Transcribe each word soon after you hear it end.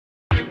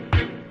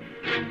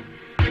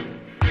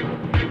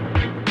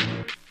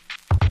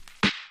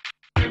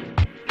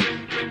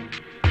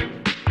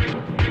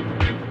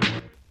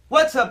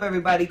What's up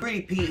everybody,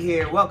 Greedy Pete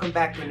here, welcome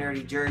back to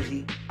Nerdy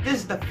Jersey. This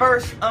is the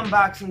first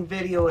unboxing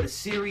video of the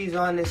series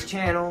on this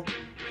channel,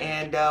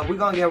 and we're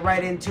gonna get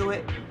right into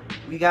it.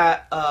 We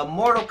got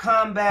Mortal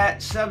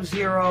Kombat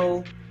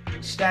Sub-Zero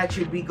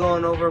statue to be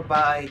going over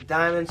by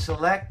Diamond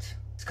Select.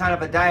 It's kind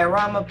of a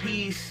diorama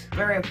piece,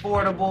 very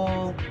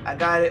affordable. I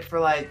got it for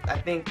like, I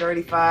think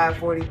 35,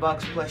 40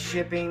 bucks plus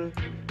shipping.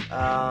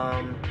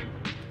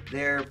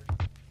 They're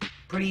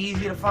pretty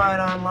easy to find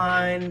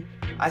online.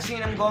 I seen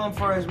them going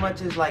for as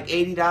much as like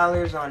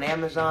 $80 on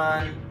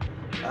Amazon.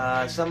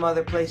 Some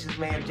other places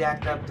may have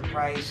jacked up the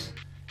price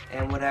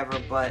and whatever,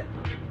 but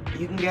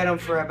you can get them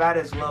for about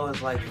as low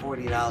as like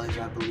 $40,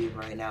 I believe,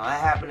 right now. I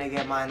happen to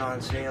get mine on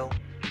sale,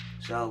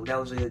 so that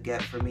was a good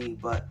get for me.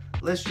 But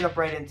let's jump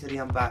right into the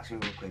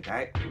unboxing real quick,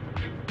 alright?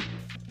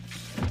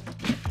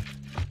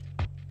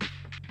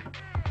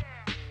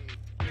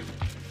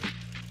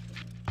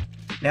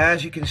 Now,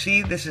 as you can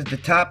see, this is the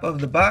top of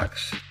the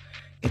box.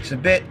 It's a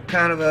bit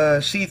kind of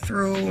a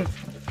see-through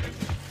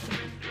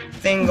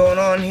thing going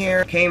on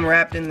here. Came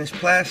wrapped in this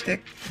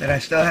plastic that I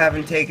still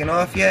haven't taken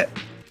off yet.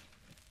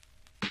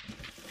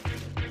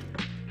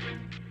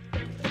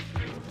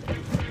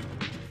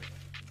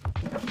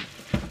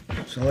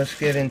 So let's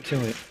get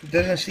into it.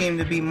 Doesn't seem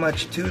to be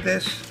much to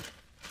this.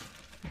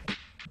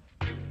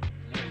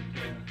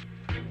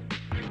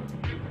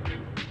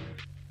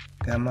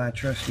 Got my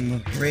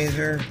trusty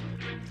razor.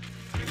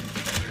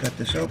 Cut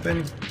this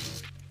open.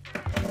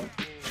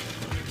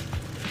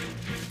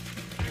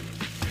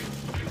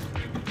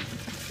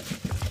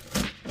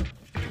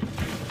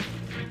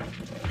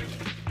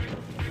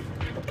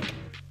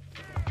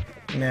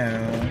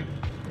 Now,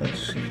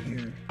 let's see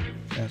here.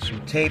 Got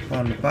some tape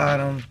on the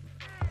bottom.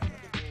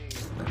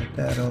 Cut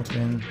that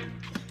open.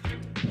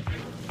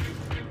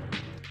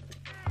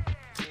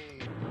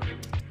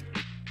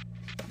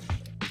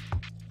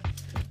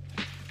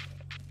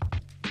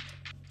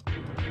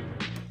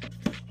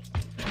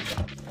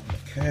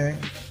 Okay.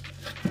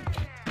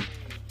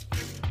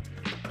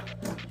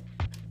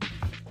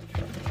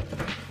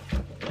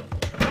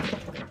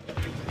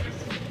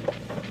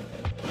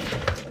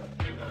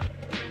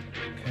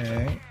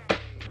 Okay.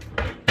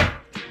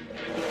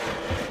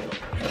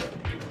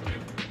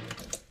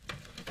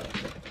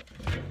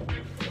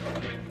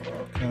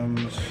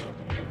 Comes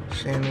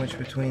sandwiched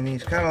between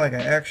these, kind of like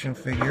an action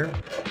figure.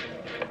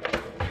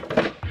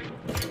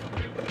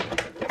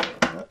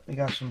 Oh, we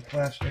got some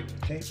plastic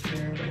tape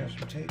here. We got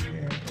some tape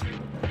here.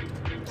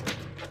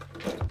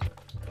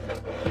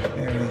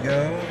 There we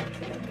go.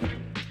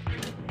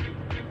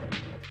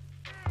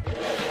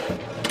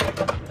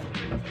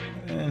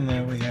 And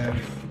now we have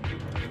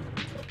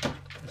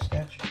the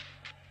statue.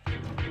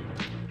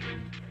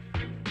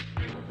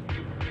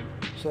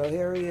 So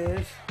here he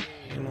is,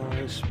 you know,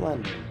 his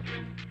splendor.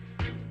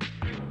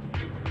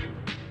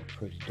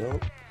 Pretty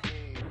dope.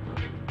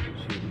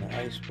 Shooting the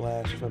ice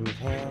blast from his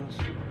hands.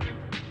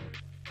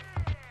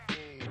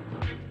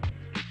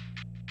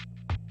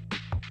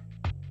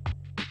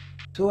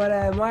 So what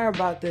I admire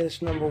about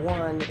this, number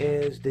one,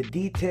 is the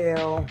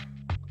detail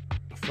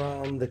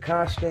from the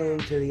costume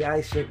to the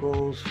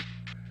icicles.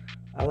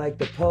 I like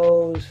the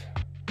pose.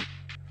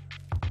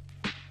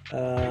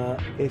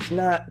 It's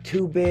not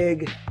too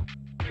big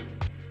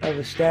of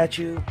a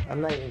statue.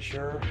 I'm not even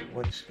sure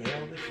what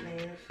scale this thing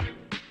is.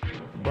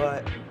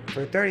 But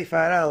for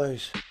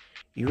 $35,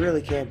 you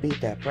really can't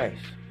beat that price.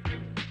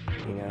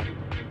 You know,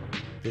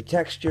 the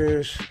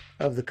textures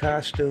of the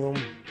costume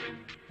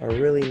are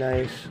really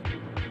nice.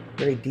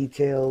 Very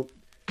detailed.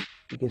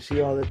 You can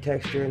see all the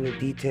texture and the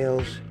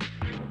details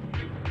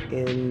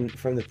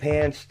from the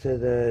pants to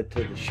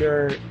the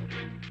shirt,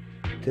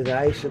 to the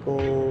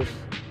icicles,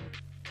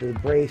 to the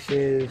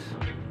braces,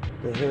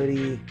 the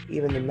hoodie,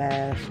 even the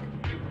mask,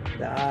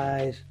 the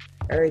eyes.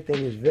 Everything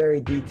is very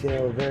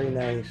detailed, very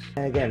nice.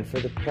 And again, for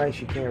the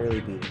price, you can't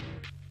really beat it.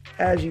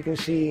 As you can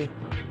see,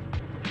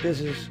 this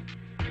is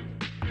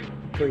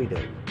pretty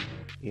dope,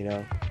 you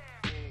know.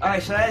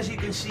 Alright, so as you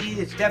can see,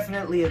 it's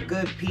definitely a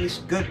good piece,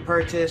 good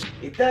purchase.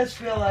 It does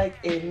feel like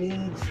it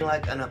needs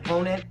like an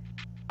opponent,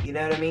 you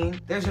know what I mean?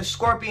 There's a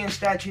Scorpion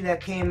statue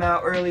that came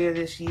out earlier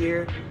this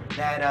year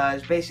that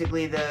is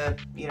basically the,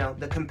 you know,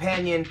 the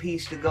companion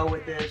piece to go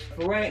with this.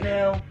 For right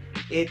now,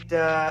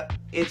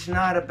 it's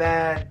not a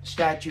bad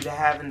statue to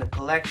have in the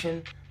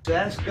collection. So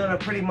that's gonna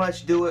pretty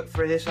much do it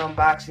for this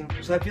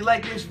unboxing. So if you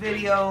like this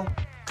video,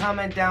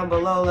 comment down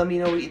below, let me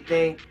know what you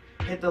think.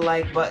 Hit the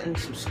like button,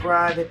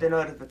 subscribe, hit the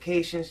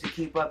notifications to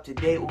keep up to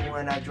date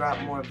when I drop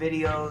more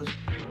videos.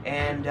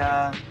 And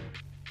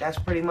that's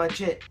pretty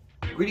much it.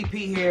 Greedy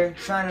Pete here,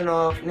 signing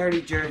off,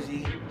 Nerdy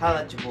Jersey.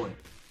 Holla at your boy.